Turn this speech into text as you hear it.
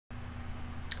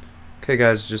Okay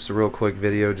guys, just a real quick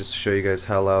video just to show you guys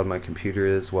how loud my computer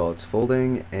is while it's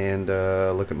folding, and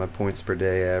look at my points per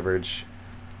day average,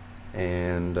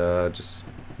 and just,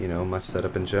 my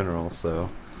setup in general. So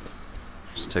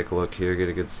just take a look here, get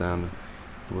a good sound,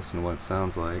 listen to what it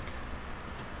sounds like.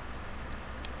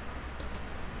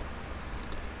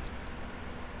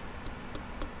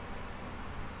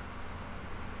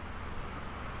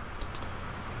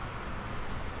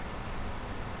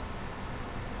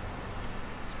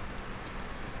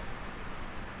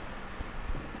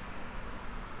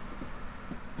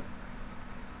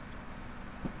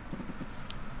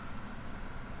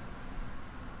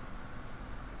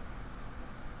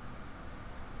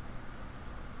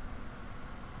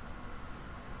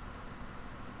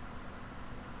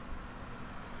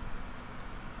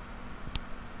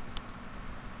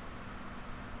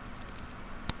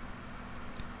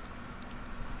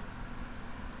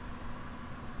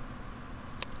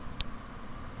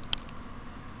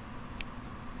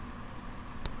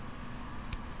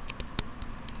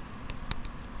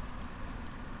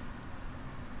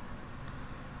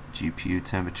 GPU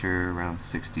temperature around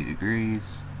 60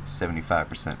 degrees,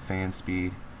 75% fan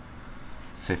speed,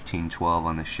 1512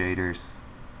 on the shaders,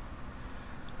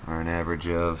 or an average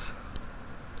of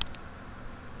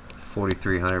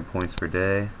 4,300 points per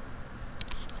day.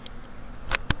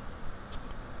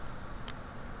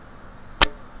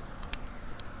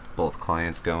 Both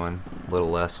clients going, a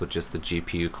little less with just the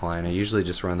GPU client. I usually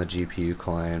just run the GPU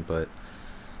client, but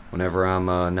whenever I'm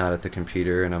not at the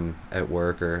computer and I'm at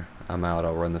work or I'm out,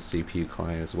 I'll run the CPU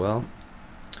client as well.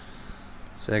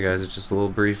 So yeah guys, it's just a little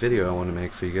brief video I want to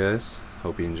make for you guys.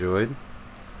 Hope you enjoyed.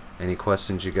 Any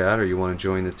questions you got or you want to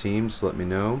join the team, just let me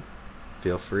know.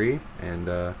 Feel free.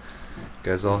 And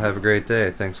guys all have a great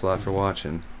day. Thanks a lot for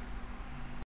watching.